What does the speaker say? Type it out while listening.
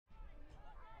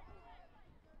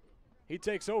He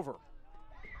takes over.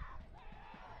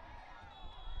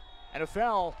 And a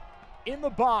foul in the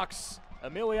box.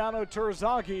 Emiliano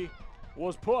Terzaghi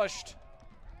was pushed.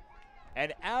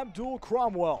 And Abdul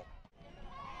Cromwell.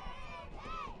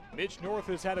 Mitch North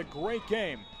has had a great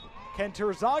game. Can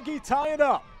Terzaghi tie it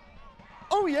up?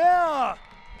 Oh yeah!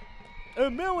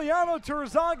 Emiliano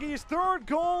Terzaghi's third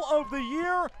goal of the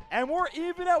year, and we're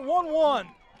even at 1-1.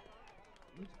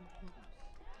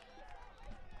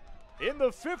 In the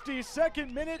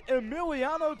 52nd minute,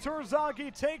 Emiliano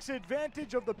Terzaghi takes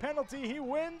advantage of the penalty. He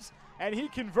wins, and he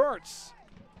converts.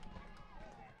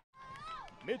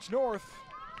 Mitch North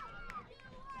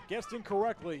guessed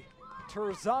incorrectly.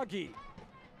 Terzaghi,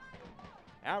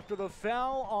 after the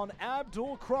foul on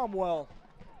Abdul Cromwell,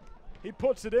 he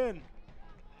puts it in.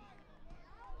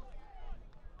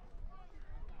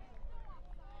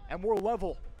 And we're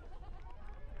level.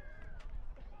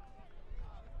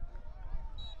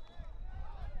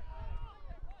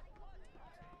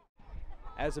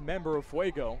 As a member of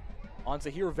Fuego, on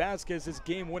Zahir Vasquez's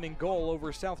game-winning goal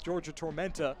over South Georgia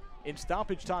Tormenta in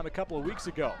stoppage time a couple of weeks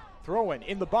ago. Throw-in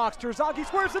in the box, Terzaghi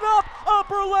squares it up,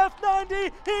 upper left 90,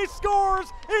 he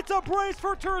scores! It's a brace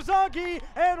for Terzaghi,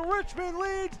 and Richmond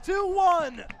leads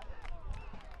 2-1.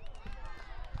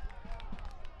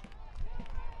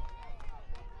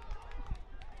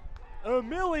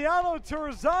 Emiliano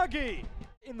Terzaghi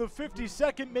in the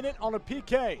 52nd minute on a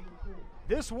PK.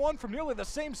 This one from nearly the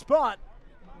same spot,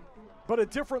 but a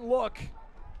different look.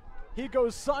 He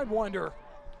goes sidewinder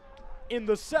in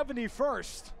the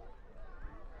 71st.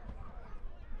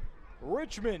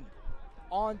 Richmond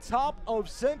on top of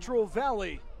Central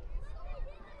Valley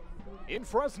in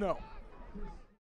Fresno.